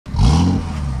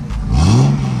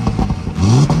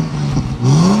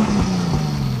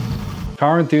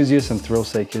Car enthusiasts and thrill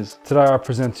seekers, today I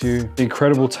present to you the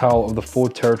incredible tale of the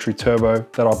Ford Territory Turbo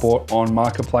that I bought on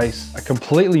Marketplace. A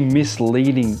completely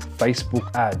misleading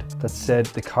Facebook ad that said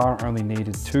the car only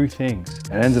needed 2 things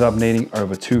and ended up needing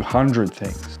over 200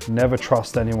 things. Never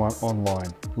trust anyone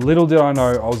online. Little did I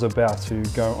know I was about to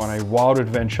go on a wild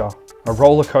adventure, a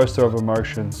roller coaster of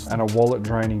emotions, and a wallet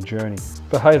draining journey.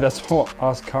 But hey, that's what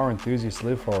us car enthusiasts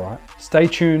live for, right? Stay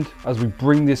tuned as we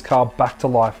bring this car back to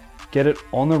life, get it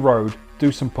on the road,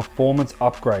 do some performance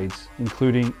upgrades,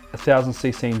 including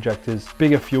 1000cc injectors,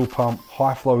 bigger fuel pump,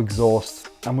 high flow exhaust,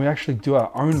 and we actually do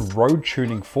our own road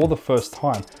tuning for the first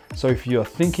time. So if you're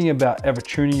thinking about ever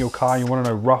tuning your car, you want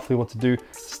to know roughly what to do,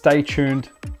 stay tuned.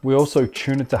 We also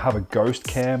tune it to have a ghost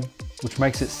cam, which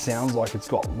makes it sound like it's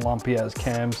got lumpy ass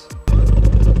cams.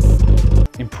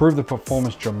 Improve the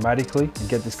performance dramatically and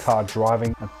get this car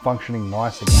driving and functioning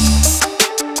nice again.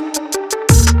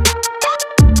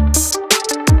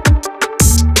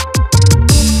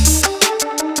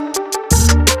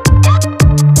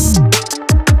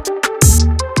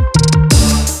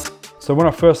 So when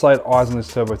I first laid eyes on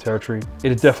this Turbo Territory, it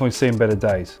had definitely seen better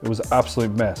days. It was an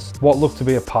absolute mess. What looked to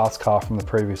be a parts car from the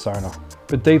previous owner.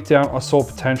 But deep down, I saw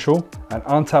potential and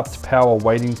untapped power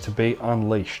waiting to be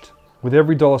unleashed. With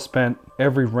every dollar spent,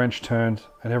 every wrench turned,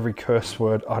 and every curse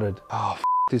word uttered. Oh, f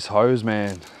this hose,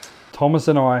 man. Thomas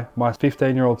and I, my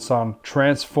 15-year-old son,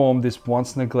 transformed this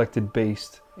once neglected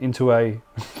beast into a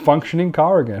functioning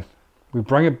car again. We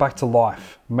bring it back to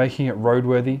life, making it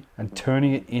roadworthy and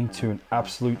turning it into an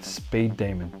absolute speed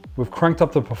demon. We've cranked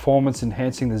up the performance,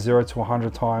 enhancing the 0 to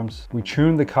 100 times. We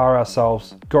tuned the car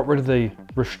ourselves, got rid of the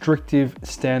restrictive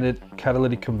standard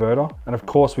catalytic converter, and of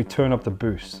course we turned up the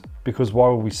boost, because why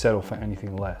would we settle for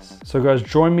anything less? So guys,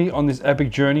 join me on this epic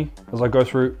journey as I go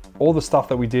through all the stuff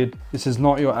that we did. This is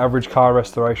not your average car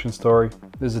restoration story.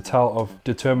 There's a tale of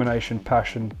determination,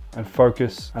 passion, and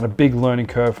focus, and a big learning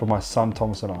curve for my son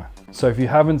Thomas and I. So if you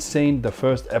haven't seen the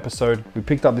first episode, we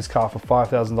picked up this car for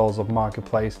 $5,000 off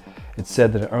Marketplace. It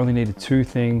said that it only needed 2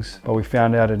 things, but we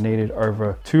found out it needed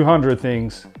over 200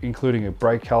 things, including a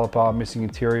brake caliper, missing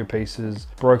interior pieces,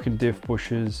 broken diff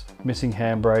bushes, missing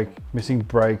handbrake, missing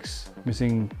brakes,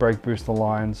 missing brake booster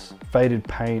lines, faded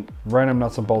paint, random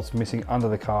nuts and bolts missing under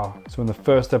the car. So in the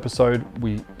first episode,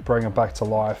 we bring it back to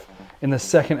life. In the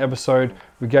second episode,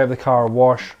 we gave the car a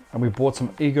wash and we bought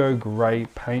some Ego Grey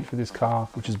paint for this car,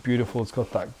 which is beautiful. It's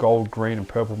got that gold, green, and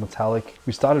purple metallic.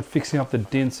 We started fixing up the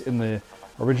dents in the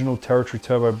original Territory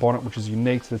Turbo bonnet, which is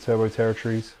unique to the Turbo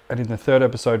Territories. And in the third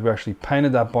episode, we actually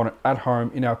painted that bonnet at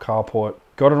home in our carport,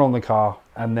 got it on the car,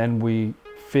 and then we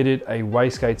fitted a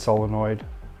wastegate solenoid,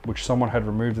 which someone had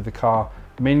removed of the car,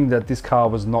 meaning that this car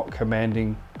was not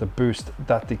commanding the boost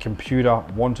that the computer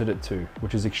wanted it to,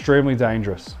 which is extremely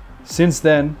dangerous. Since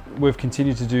then, we've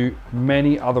continued to do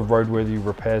many other roadworthy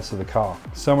repairs to the car.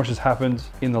 So much has happened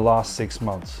in the last 6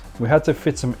 months. We had to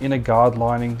fit some inner guard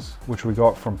linings, which we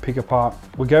got from Pick Apart.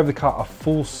 We gave the car a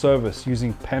full service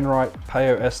using Penrite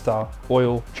Peo Ester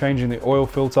oil, changing the oil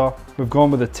filter. We've gone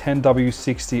with a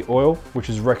 10W60 oil, which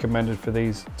is recommended for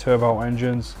these turbo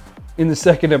engines. In the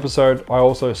second episode, I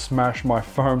also smashed my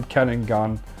foam cannon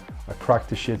gun. I cracked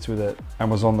the shits with it and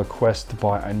was on the quest to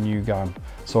buy a new gun.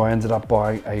 So I ended up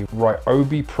buying a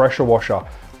Ryobi pressure washer,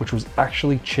 which was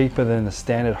actually cheaper than the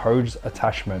standard hose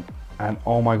attachment. And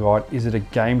oh my God, is it a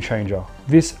game changer.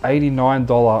 This $89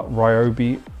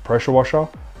 Ryobi pressure washer,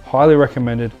 highly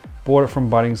recommended. Bought it from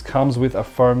Bunnings, comes with a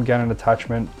foam cannon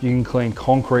attachment. You can clean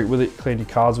concrete with it, clean your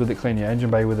cars with it, clean your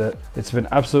engine bay with it. It's been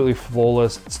absolutely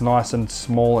flawless. It's nice and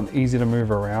small and easy to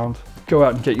move around. Go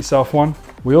out and get yourself one.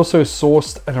 We also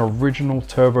sourced an original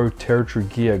Turbo Territory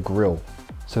gear grill.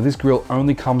 So this grill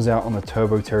only comes out on the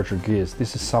Turbo Territory gears.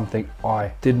 This is something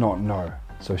I did not know.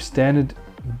 So standard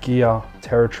gear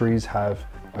Territories have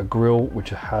a grill which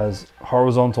has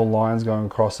horizontal lines going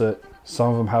across it.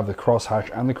 Some of them have the crosshatch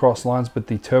and the cross lines, but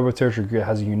the Turbo Territory gear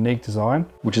has a unique design,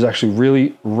 which is actually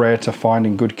really rare to find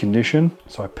in good condition.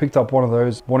 So I picked up one of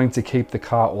those, wanting to keep the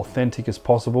car authentic as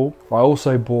possible. I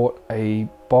also bought a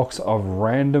box of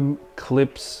random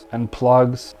clips and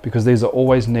plugs, because these are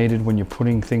always needed when you're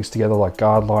putting things together like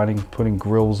guard lining, putting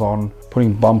grills on,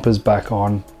 putting bumpers back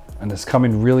on. And it's come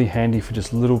in really handy for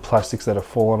just little plastics that have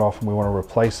fallen off and we want to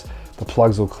replace the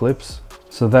plugs or clips.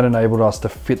 So that enabled us to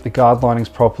fit the guard linings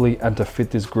properly and to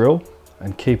fit this grill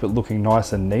and keep it looking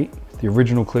nice and neat. The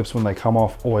original clips, when they come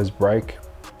off, always break.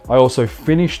 I also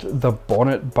finished the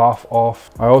bonnet buff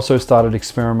off. I also started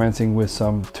experimenting with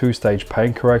some 2-stage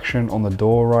paint correction on the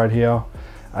door right here.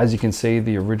 As you can see,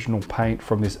 the original paint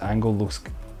from this angle looks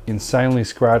insanely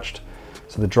scratched.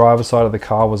 So the driver's side of the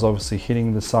car was obviously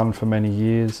hitting the sun for many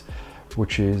years,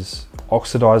 which is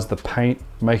oxidize the paint,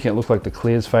 making it look like the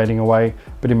clear is fading away.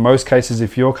 But in most cases,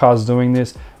 if your car's doing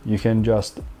this, you can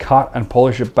just cut and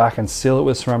polish it back and seal it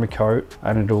with ceramic coat,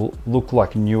 and it'll look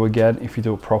like new again if you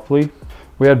do it properly.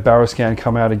 We had Barra Scan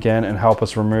come out again and help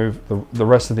us remove the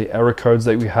rest of the error codes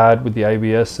that we had with the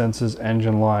ABS sensors,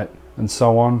 engine light, and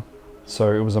so on.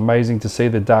 So it was amazing to see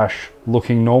the dash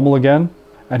looking normal again.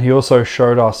 And he also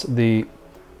showed us the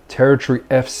Territory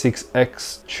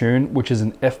F6X tune, which is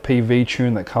an FPV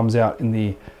tune that comes out in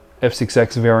the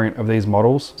F6X variant of these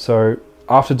models. So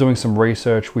after doing some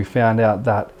research, we found out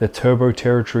that the Turbo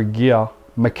Territory gear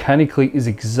mechanically is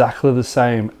exactly the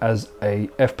same as a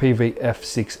FPV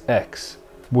F6X,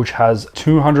 which has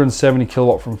 270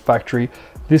 kilowatt from factory.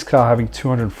 This car having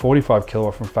 245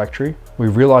 kilowatt from factory. We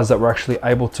realized that we're actually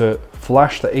able to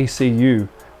flash the ECU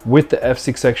with the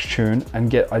F6X tune and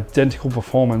get identical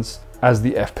performance as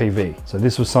the FPV. So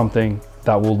this was something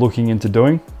that we're looking into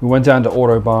doing. We went down to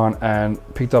Autobahn and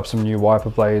picked up some new wiper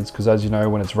blades, because as you know,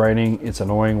 when it's raining, it's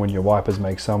annoying when your wipers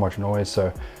make so much noise.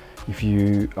 So if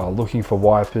you are looking for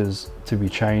wipers to be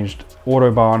changed,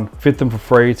 Autobahn fit them for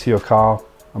free to your car.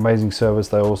 Amazing service.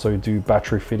 They also do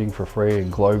battery fitting for free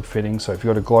and globe fitting. So if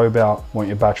you've got a globe out, want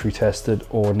your battery tested,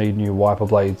 or need new wiper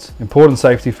blades, important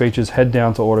safety features, head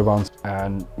down to Autobahn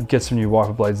and get some new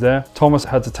wiper blades there. Thomas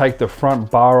had to take the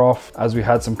front bar off as we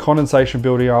had some condensation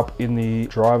building up in the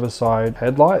driver's side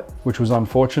headlight, which was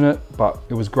unfortunate, but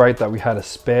it was great that we had a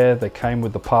spare that came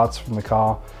with the parts from the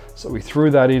car. So we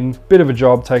threw that in. Bit of a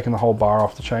job taking the whole bar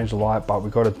off to change the light, but we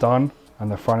got it done. And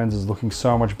the front end is looking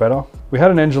so much better. We had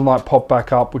an engine light pop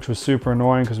back up, which was super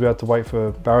annoying because we had to wait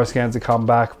for Barra Scan to come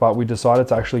back, but we decided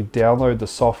to actually download the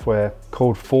software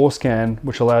called ForScan,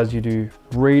 which allows you to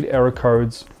read error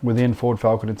codes within Ford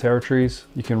Falcon and Territories.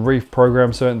 You can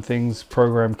reprogram certain things,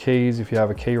 program keys if you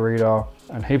have a key reader,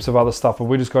 and heaps of other stuff, but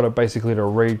we just got it basically to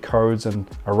read codes and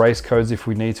erase codes if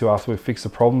we need to after we fix the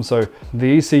problem. So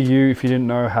the ECU, if you didn't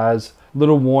know, has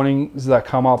little warnings that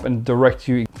come up and direct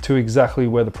you to exactly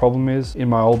where the problem is. In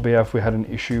my old BF, we had an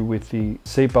issue with the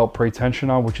seatbelt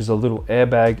pretensioner, which is a little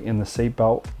airbag in the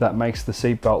seatbelt that makes the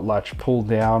seatbelt latch pull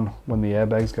down when the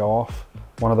airbags go off.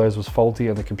 One of those was faulty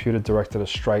and the computer directed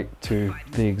us straight to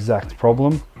the exact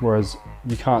problem, whereas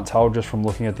you can't tell just from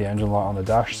looking at the engine light on the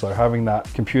dash. So having that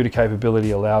computer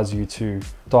capability allows you to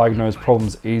diagnose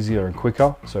problems easier and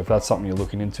quicker. So if that's something you're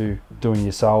looking into doing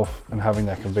yourself and having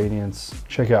that convenience,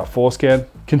 check out ForScan.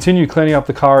 Continue cleaning up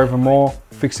the car even more,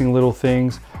 fixing little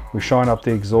things. We shined up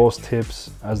the exhaust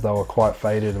tips as they were quite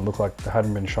faded and looked like they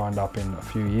hadn't been shined up in a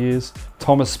few years.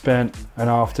 Thomas spent an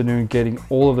afternoon getting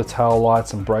all of the tail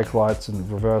lights and brake lights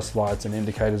and reverse lights and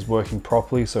indicators working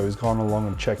properly. So he's gone along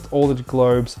and checked all the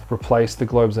globes, replaced the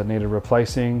globes that needed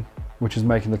replacing, which is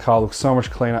making the car look so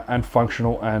much cleaner and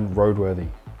functional and roadworthy.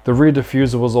 The rear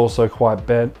diffuser was also quite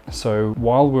bent, so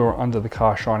while we were under the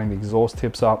car shining the exhaust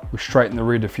tips up, we straightened the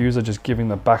rear diffuser, just giving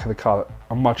the back of the car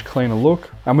a much cleaner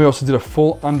look. And we also did a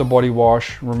full underbody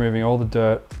wash, removing all the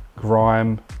dirt,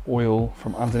 grime, oil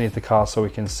from underneath the car so we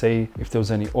can see if there was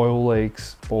any oil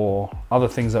leaks or other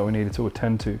things that we needed to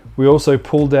attend to. We also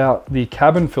pulled out the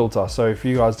cabin filter. So if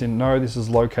you guys didn't know, this is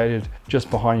located just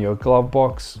behind your glove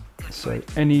box. So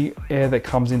any air that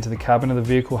comes into the cabin of the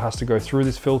vehicle has to go through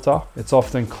this filter. It's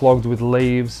often clogged with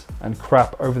leaves and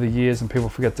crap over the years and people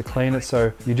forget to clean it.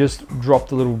 So you just drop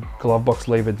the little glove box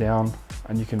lever down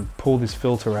and you can pull this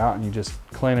filter out and you just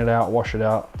clean it out, wash it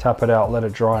out, tap it out, let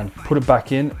it dry and put it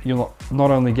back in. You'll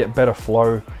not only get better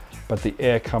flow, but the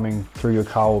air coming through your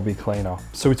car will be cleaner.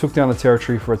 So we took down the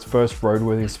Territory for its first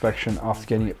roadworthy inspection after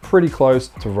getting it pretty close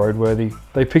to roadworthy.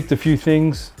 They picked a few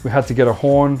things. We had to get a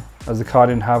horn as the car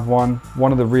didn't have one.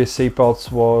 One of the rear seat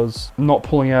belts was not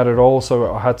pulling out at all,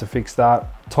 so I had to fix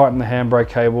that. Tighten the handbrake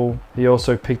cable. He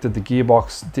also picked that the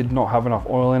gearbox did not have enough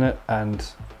oil in it, and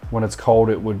when it's cold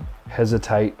it would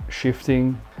hesitate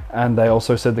shifting. And they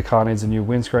also said the car needs a new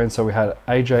windscreen, so we had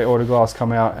AJ Auto Glass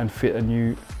come out and fit a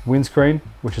new windscreen,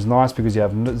 which is nice because you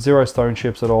have zero stone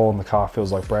chips at all and the car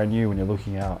feels like brand new when you're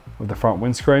looking out with the front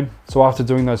windscreen. So after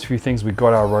doing those few things, we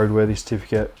got our roadworthy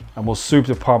certificate and we're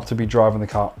super pumped to be driving the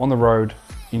car on the road,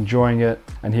 enjoying it.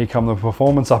 And here come the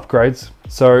performance upgrades.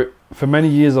 So for many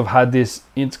years I've had this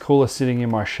intercooler sitting in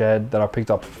my shed that I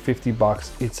picked up for 50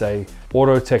 bucks. It's a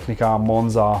Auto Technica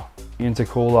Monza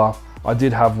intercooler. I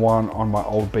did have one on my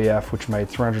old BF which made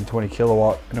 320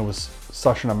 kilowatt and it was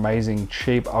such an amazing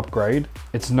cheap upgrade.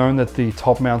 It's known that the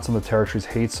top mounts on the Territories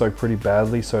heat soak pretty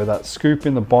badly, so that scoop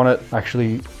in the bonnet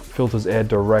actually filters air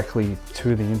directly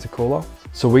to the intercooler.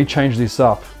 So we changed this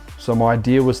up So my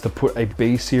idea was to put a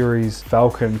B series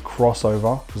Falcon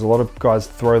crossover, because a lot of guys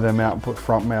throw them out and put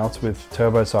front mounts with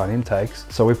turbo side intakes.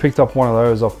 So we picked up one of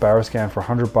those off Barra for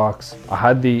 100 bucks. I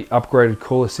had the upgraded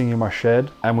cooler sitting in my shed,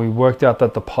 and we worked out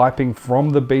that the piping from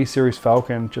the B series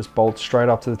Falcon just bolts straight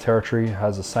up to the Territory,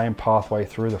 has the same pathway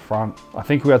through the front. I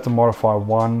think we had to modify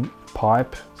one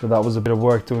pipe, so that was a bit of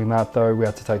work doing that though. We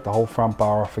had to take the whole front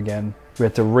bar off again. We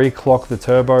had to reclock the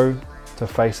turbo to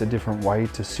face a different way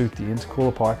to suit the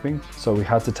intercooler piping. So we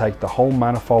had to take the whole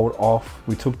manifold off.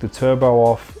 We took the turbo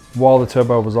off. While the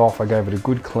turbo was off, I gave it a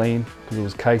good clean because it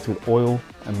was caked with oil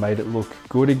and made it look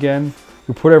good again.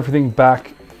 We put everything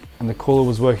back and the cooler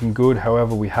was working good.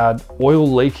 However, we had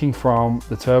oil leaking from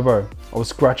the turbo. I was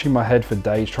scratching my head for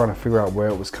days trying to figure out where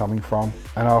it was coming from.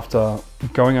 And after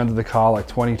going under the car like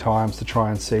 20 times to try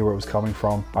and see where it was coming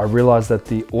from, I realized that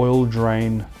the oil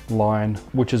drain line,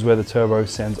 which is where the turbo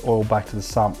sends oil back to the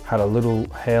sump, had a little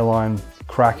hairline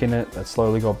crack in it that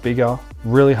slowly got bigger.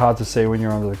 Really hard to see when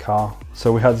you're under the car.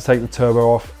 So we had to take the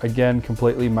turbo off again,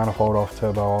 completely manifold off,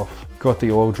 turbo off, got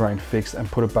the oil drain fixed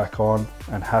and put it back on,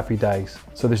 and happy days.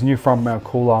 So this new front mount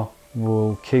cooler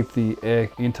will keep the air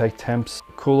intake temps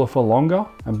cooler for longer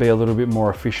and be a little bit more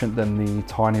efficient than the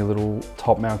tiny little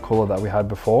top mount cooler that we had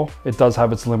before. It does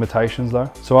have its limitations though.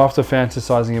 So after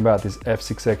fantasizing about this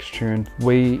F6X tune,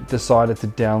 we decided to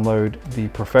download the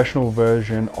professional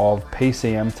version of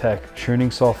PCMtec tuning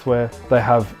software. They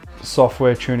have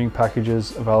software tuning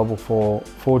packages available for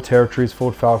Ford Territories,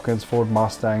 Ford Falcons, Ford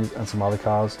Mustangs, and some other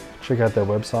cars. Check out their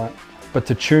website. But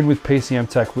to tune with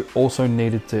PCMtec, we also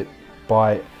needed to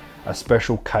buy a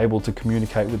special cable to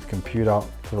communicate with the computer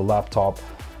to the laptop,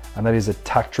 and that is a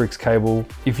Tactrix cable.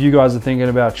 If you guys are thinking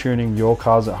about tuning your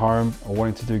cars at home or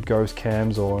wanting to do ghost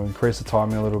cams or increase the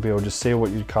timing a little bit or just see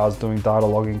what your car's doing data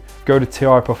logging, go to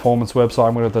TI Performance website.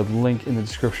 I'm going to have the link in the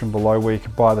description below where you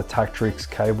can buy the Tactrix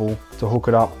cable to hook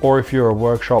it up. Or if you're a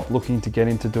workshop looking to get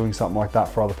into doing something like that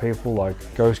for other people, like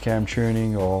ghost cam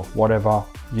tuning or whatever,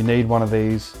 you need one of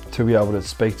these to be able to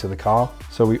speak to the car.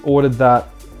 So we ordered that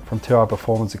from TI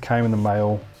Performance. It came in the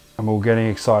mail and we were getting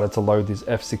excited to load this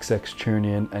F6X tune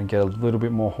in and get a little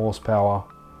bit more horsepower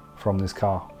from this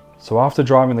car. So after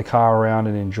driving the car around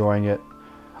and enjoying it,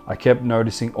 I kept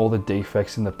noticing all the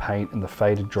defects in the paint and the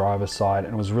faded driver's side,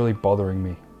 and it was really bothering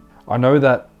me. I know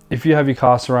that if you have your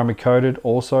car ceramic coated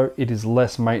also, it is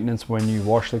less maintenance when you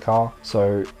wash the car.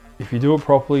 So if you do it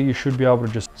properly, you should be able to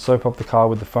just soap up the car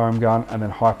with the foam gun and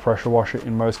then high pressure wash it.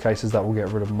 In most cases, that will get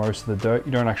rid of most of the dirt.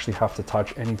 You don't actually have to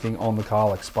touch anything on the car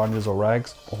like sponges or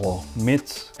rags or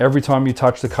mitts. Every time you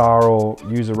touch the car or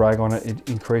use a rag on it, it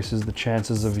increases the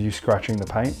chances of you scratching the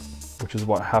paint, which is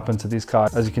what happened to this car.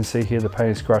 As you can see here, the paint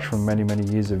is scratched from many, many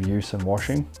years of use and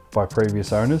washing by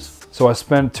previous owners. So I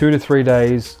spent 2 to 3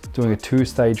 days doing a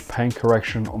 2-stage paint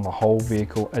correction on the whole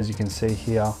vehicle. As you can see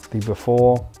here, the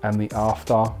before and the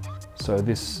after. So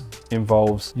this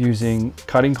involves using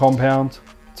cutting compound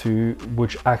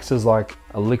which acts as like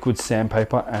a liquid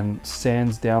sandpaper and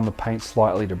sands down the paint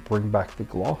slightly to bring back the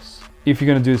gloss. If you're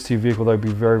going to do this to your vehicle though, be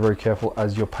very, very careful,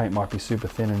 as your paint might be super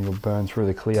thin and you'll burn through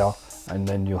the clear, and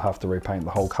then you'll have to repaint the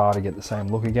whole car to get the same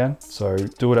look again. So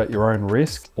do it at your own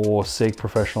risk or seek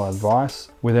professional advice.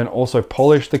 We then also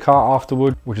polish the car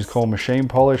afterward, which is called machine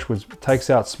polish, which takes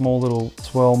out small little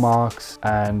swirl marks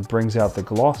and brings out the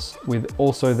gloss. We've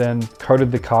also then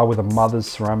coated the car with a Mother's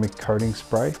ceramic coating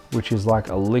spray, which is like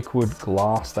a liquid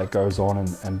glass that goes on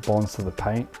and bonds to the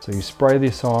paint. So you spray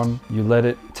this on, you let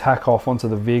it tack off onto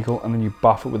the vehicle, and then you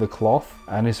buff it with a cloth,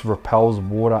 and this repels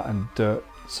water and dirt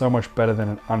so much better than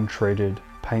an untreated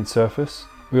paint surface.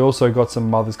 We also got some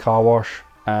Mother's car wash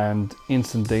and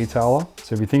instant detailer.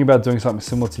 So if you think about doing something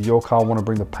similar to your car, want to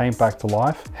bring the paint back to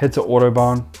life, head to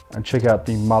Autobahn and check out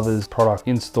the Mother's product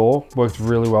in store. Worked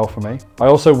really well for me. I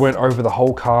also went over the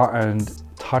whole car and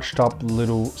touched up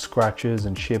little scratches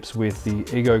and chips with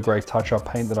the Ego Grey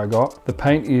touch-up paint that I got. The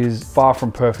paint is far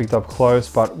from perfect up close,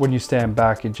 but when you stand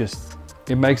back,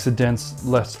 it makes the dents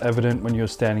less evident when you're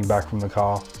standing back from the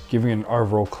car, giving an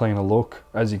overall cleaner look.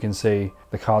 As you can see,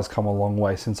 the car's come a long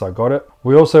way since I got it.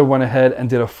 We also went ahead and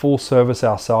did a full service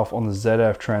ourselves on the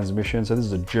ZF transmission. So this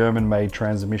is a German-made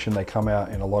transmission. They come out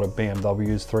in a lot of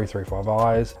BMWs,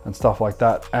 335i's and stuff like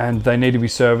that. And they need to be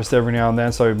serviced every now and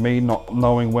then. So me not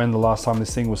knowing when the last time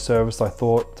this thing was serviced, I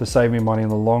thought to save me money in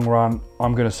the long run,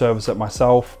 I'm going to service it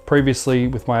myself. Previously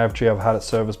with my FG, I've had it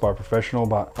serviced by a professional,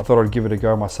 but I thought I'd give it a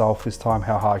go myself this time.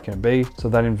 How hard can it be? So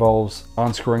that involves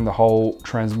unscrewing the whole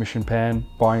transmission pan,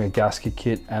 buying a gasket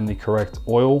kit and the correct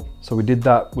oil. So we did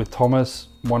that with Thomas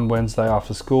one Wednesday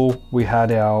after school. We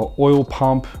had our oil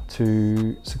pump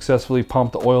to successfully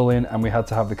pump the oil in, and we had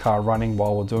to have the car running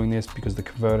while we're doing this because the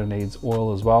converter needs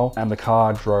oil as well. And the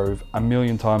car drove a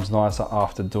million times nicer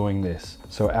after doing this.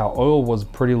 So our oil was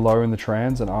pretty low in the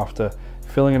trans, and after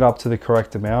filling it up to the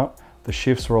correct amount, the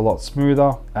shifts were a lot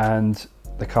smoother and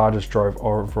the car just drove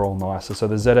overall nicer. So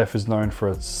the ZF is known for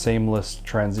its seamless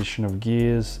transition of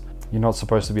gears. You're not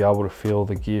supposed to be able to feel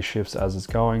the gear shifts as it's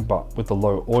going, but with the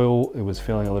low oil, it was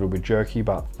feeling a little bit jerky,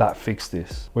 but that fixed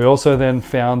this. We also then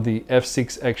found the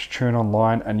F6X tune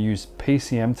online and used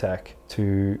PCMtec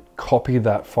to copy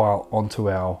that file onto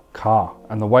our car.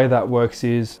 And the way that works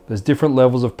is there's different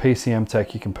levels of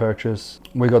PCMtec you can purchase.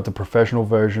 We got the professional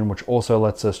version, which also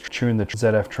lets us tune the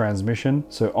ZF transmission.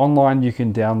 So online you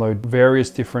can download various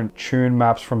different tune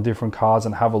maps from different cars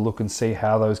and have a look and see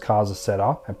how those cars are set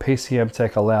up. And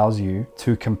PCMtec allows you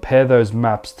to compare those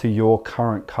maps to your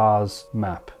current car's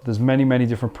map. There's many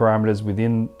different parameters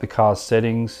within the car's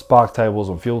settings, spark tables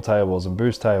and fuel tables and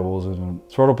boost tables and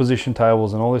throttle position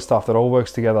tables and all this stuff that all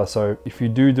works together. So if you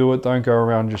do it, don't go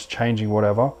around just changing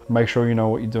whatever. Make sure you know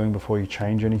what you're doing before you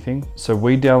change anything. So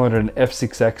we downloaded an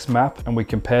F6X map and we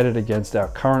compared it against our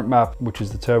current map, which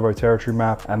is the Turbo Territory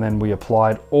map. And then we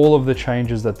applied all of the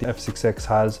changes that the F6X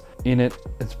has in it.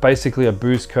 It's basically a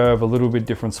boost curve, a little bit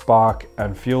different spark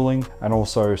and fueling, and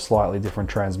also slightly different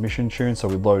transmission tune. So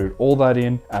we loaded all that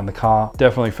in and the car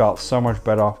definitely felt so much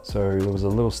better. So there was a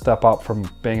little step up from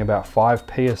being about 5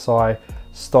 PSI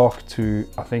stock to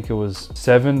I think it was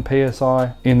 7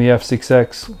 PSI in the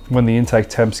F6X. When the intake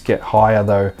temps get higher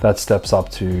though, that steps up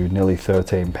to nearly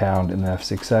 13 pound in the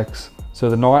F6X. So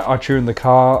the night I tuned the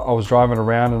car, I was driving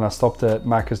around and I stopped at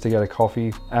Macca's to get a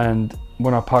coffee, and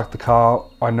when I parked the car,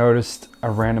 I noticed a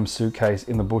random suitcase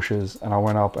in the bushes, and I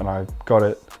went up and I got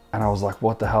it and I was like,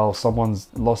 what the hell, someone's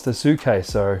lost their suitcase.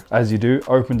 So as you do,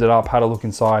 opened it up, had a look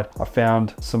inside. I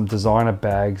found some designer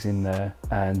bags in there,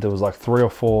 and there was like 3 or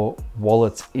 4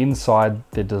 wallets inside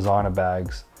the designer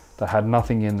bags that had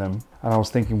nothing in them. And I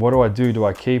was thinking, what do I do? Do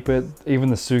I keep it?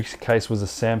 Even the suitcase was a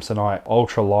Samsonite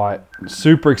ultra light,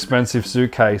 super expensive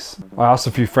suitcase. I asked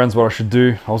a few friends what I should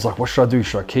do. I was like, what should I do?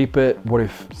 Should I keep it? What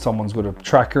if someone's got a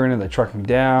tracker in it, they track me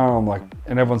down? I'm like,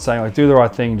 and everyone's saying like, do the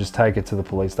right thing, just take it to the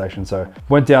police station. So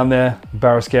went down there.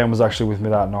 Barra was actually with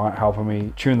me that night, helping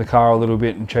me tune the car a little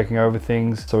bit and checking over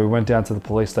things. So we went down to the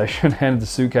police station, handed the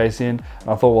suitcase in. And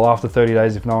I thought, well, after 30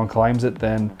 days, if no one claims it,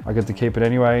 then I get to keep it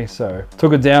anyway. So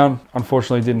took it down.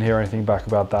 Unfortunately, didn't hear anything back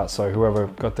about that. So whoever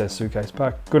got their suitcase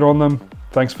back, good on them.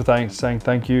 Thanks for saying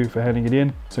thank you for handing it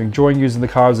in. So enjoying using the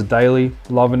car as a daily,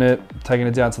 loving it, taking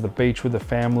it down to the beach with the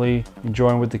family,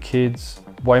 enjoying with the kids.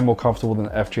 Way more comfortable than the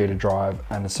FG to drive,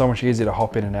 and it's so much easier to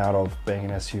hop in and out of being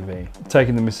an SUV.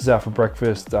 Taking the missus out for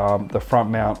breakfast, the front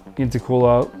mount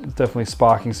intercooler is definitely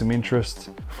sparking some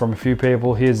interest from a few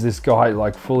people. Here's this guy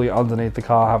like fully underneath the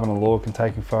car having a look and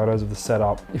taking photos of the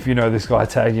setup. If you know this guy,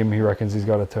 tag him, he reckons he's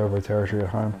got a Turbo Territory at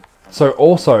home. So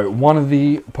also, one of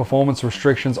the performance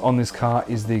restrictions on this car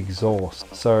is the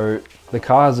exhaust. So the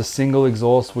car has a single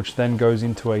exhaust, which then goes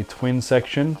into a twin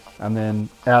section and then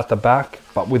out the back.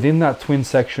 But within that twin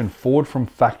section, Ford from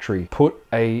factory put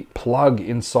a plug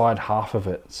inside half of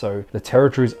it. So the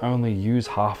Territories only use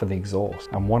half of the exhaust.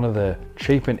 And one of the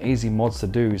cheap and easy mods to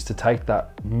do is to take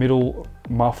that middle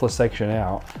muffler section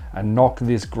out and knock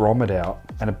this grommet out,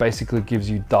 and it basically gives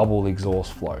you double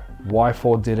exhaust flow. Why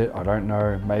Ford did it, I don't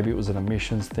know. Maybe it was an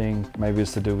emissions thing, maybe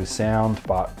it's to do with sound,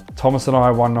 but Thomas and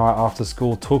I one night after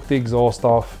school took the exhaust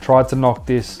off, tried to knock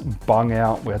this bung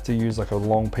out. We had to use like a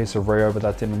long piece of Rio, but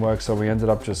that didn't work, so we ended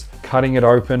up just cutting it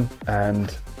open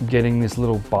and getting this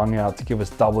little bung out to give us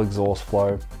double exhaust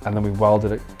flow, and then we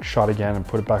welded it shut again and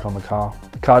put it back on the car.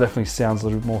 The car definitely sounds a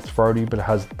little bit more throaty, but it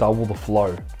has double the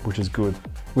flow, which is good.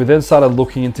 We then started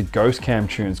looking into ghost cam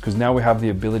tunes, because now we have the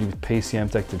ability with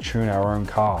PCMtec to tune our own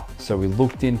car. So we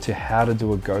looked into how to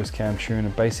do a ghost cam tune,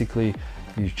 and basically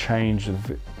you change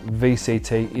the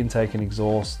VCT intake and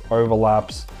exhaust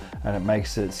overlaps, and it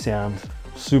makes it sound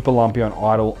super lumpy on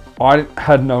idle. I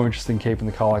had no interest in keeping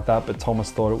the car like that, but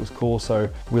Thomas thought it was cool, so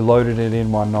we loaded it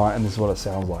in one night, and this is what it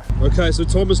sounds like. Okay, so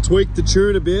Thomas tweaked the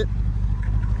tune a bit.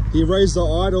 He raised the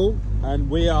idle, and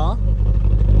we are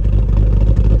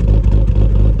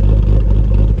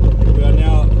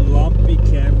now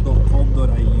lumpycam.com.au,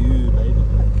 baby.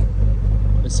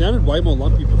 It sounded way more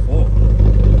lumpy before.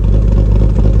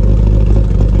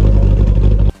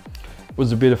 It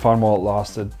was a bit of fun while it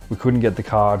lasted. We couldn't get the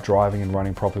car driving and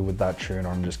running properly with that tune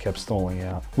on, and just kept stalling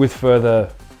out. With further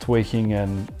tweaking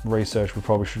and research, we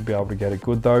probably should be able to get it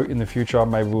good though in the future.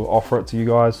 Maybe we'll offer it to you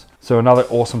guys. So another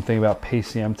awesome thing about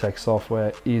PCMtec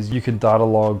software is you can data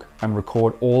log and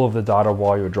record all of the data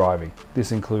while you're driving.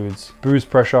 This includes boost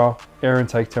pressure, air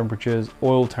intake temperatures,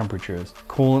 oil temperatures,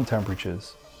 coolant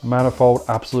temperatures, manifold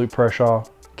absolute pressure,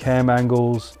 cam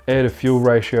angles, air to fuel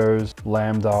ratios,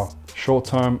 lambda,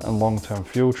 short-term and long-term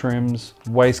fuel trims,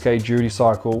 wastegate duty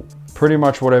cycle, pretty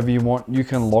much whatever you want. You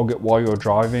can log it while you're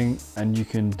driving, and you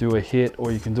can do a hit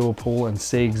or you can do a pull and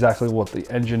see exactly what the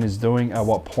engine is doing at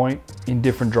what point in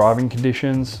different driving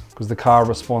conditions, because the car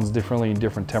responds differently in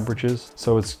different temperatures.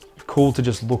 So it's cool to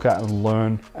just look at and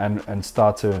learn and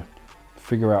start to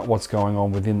figure out what's going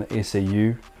on within the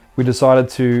ECU. We decided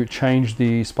to change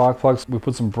the spark plugs. We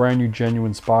put some brand new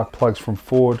genuine spark plugs from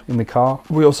Ford in the car.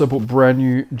 We also put brand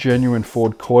new genuine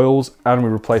Ford coils, and we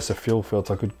replaced the fuel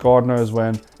filter, because God knows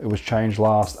when it was changed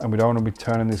last, and we don't want to be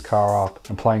turning this car up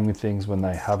and playing with things when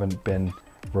they haven't been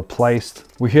replaced.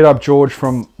 We hit up George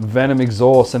from Venom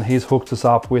Exhaust, and he's hooked us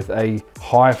up with a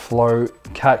high flow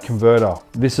cat converter.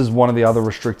 This is one of the other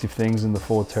restrictive things in the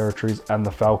Ford Territories and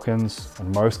the Falcons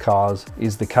and most cars,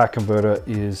 is the cat converter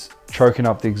is choking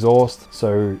up the exhaust.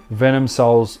 So Venom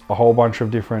sells a whole bunch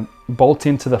of different bolt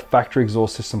into the factory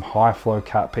exhaust system high flow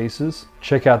cat pieces.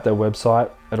 Check out their website.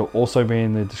 It'll also be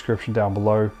in the description down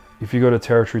below. If you got a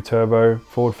Territory Turbo,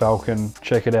 Ford Falcon,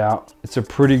 check it out. It's a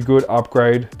pretty good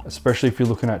upgrade, especially if you're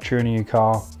looking at tuning your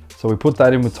car. So we put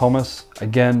that in with Thomas.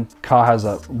 Again, car has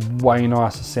a way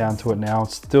nicer sound to it now.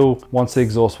 It's still, once the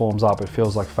exhaust warms up, it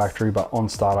feels like factory, but on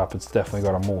startup, it's definitely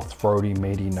got a more throaty,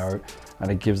 meaty note,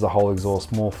 and it gives the whole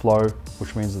exhaust more flow,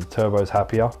 which means the turbo's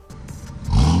happier.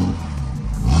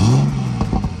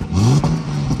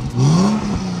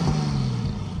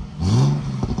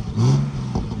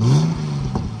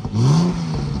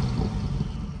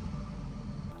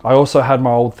 I also had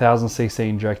my old 1000cc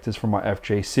injectors from my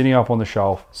FG sitting up on the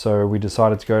shelf, so we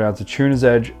decided to go down to Tuner's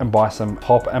Edge and buy some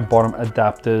top and bottom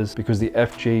adapters, because the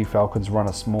FG Falcons run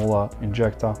a smaller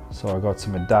injector. So I got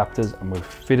some adapters and we've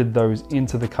fitted those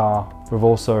into the car. We've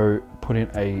also put in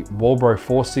a Walbro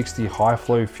 460 high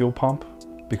flow fuel pump,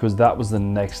 because that was the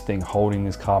next thing holding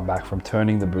this car back from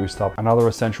turning the boost up. Another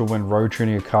essential when road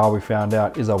tuning a car, we found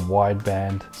out, is a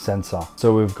wideband sensor.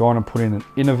 So we've gone and put in an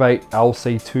Innovate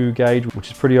LC2 gauge,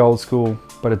 which is pretty old school,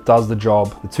 but it does the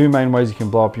job. The two main ways you can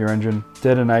blow up your engine: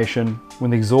 detonation,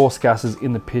 when the exhaust gases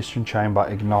in the piston chamber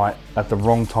ignite at the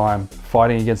wrong time,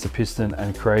 fighting against the piston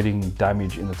and creating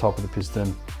damage in the top of the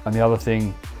piston. And the other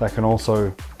thing that can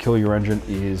also kill your engine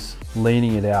is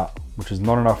leaning it out, which is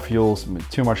not enough fuels,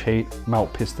 too much heat,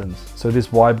 melt pistons. So this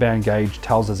wideband gauge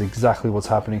tells us exactly what's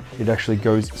happening. It actually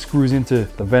screws into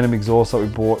the Venom exhaust that we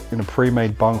bought in a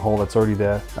pre-made bung hole that's already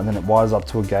there, and then it wires up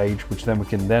to a gauge, which then we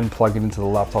can then plug it into the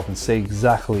laptop and see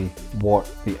exactly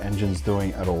what the engine's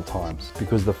doing at all times.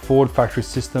 Because the Ford factory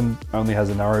system only has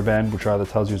a narrow band, which either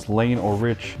tells you it's lean or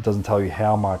rich. It doesn't tell you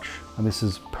how much, and this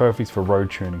is perfect for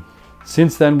road tuning.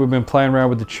 Since then, we've been playing around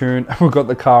with the tune, and we've got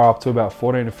the car up to about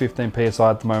 14 to 15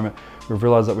 PSI at the moment. We've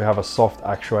realized that we have a soft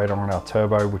actuator on our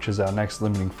turbo, which is our next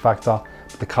limiting factor,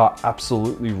 but the car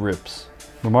absolutely rips.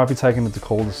 We might be taking it to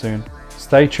Calder soon.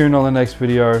 Stay tuned on the next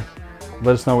video.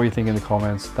 Let us know what you think in the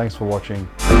comments. Thanks for watching.